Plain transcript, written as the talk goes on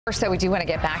So we do want to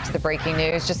get back to the breaking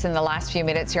news. Just in the last few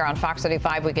minutes here on Fox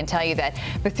 35, we can tell you that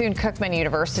Bethune-Cookman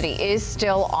University is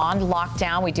still on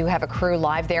lockdown. We do have a crew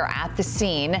live there at the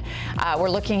scene.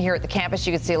 We're looking here at the campus.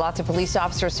 You can see lots of police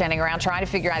officers standing around trying to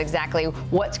figure out exactly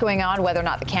what's going on, whether or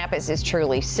not the campus is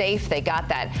truly safe. They got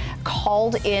that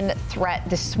called-in threat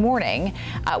this morning.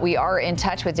 We are in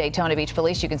touch with Daytona Beach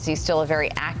Police. You can see still a very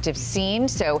active scene.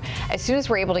 So as soon as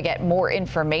we're able to get more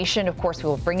information, of course, we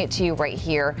will bring it to you right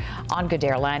here on Good Day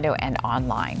Orlando and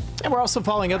online. And we're also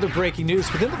following other breaking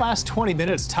news. Within the last 20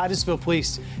 minutes, Titusville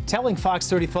police telling Fox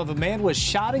 35 a man was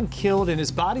shot and killed and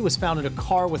his body was found in a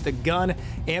car with a gun,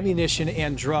 ammunition,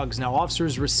 and drugs. Now,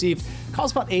 officers received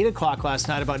calls about 8 o'clock last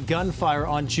night about gunfire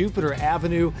on Jupiter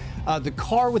Avenue. The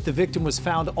car with the victim was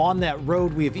found on that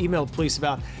road. We have emailed police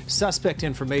about suspect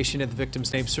information and the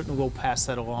victim's name. Certainly will pass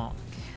that along.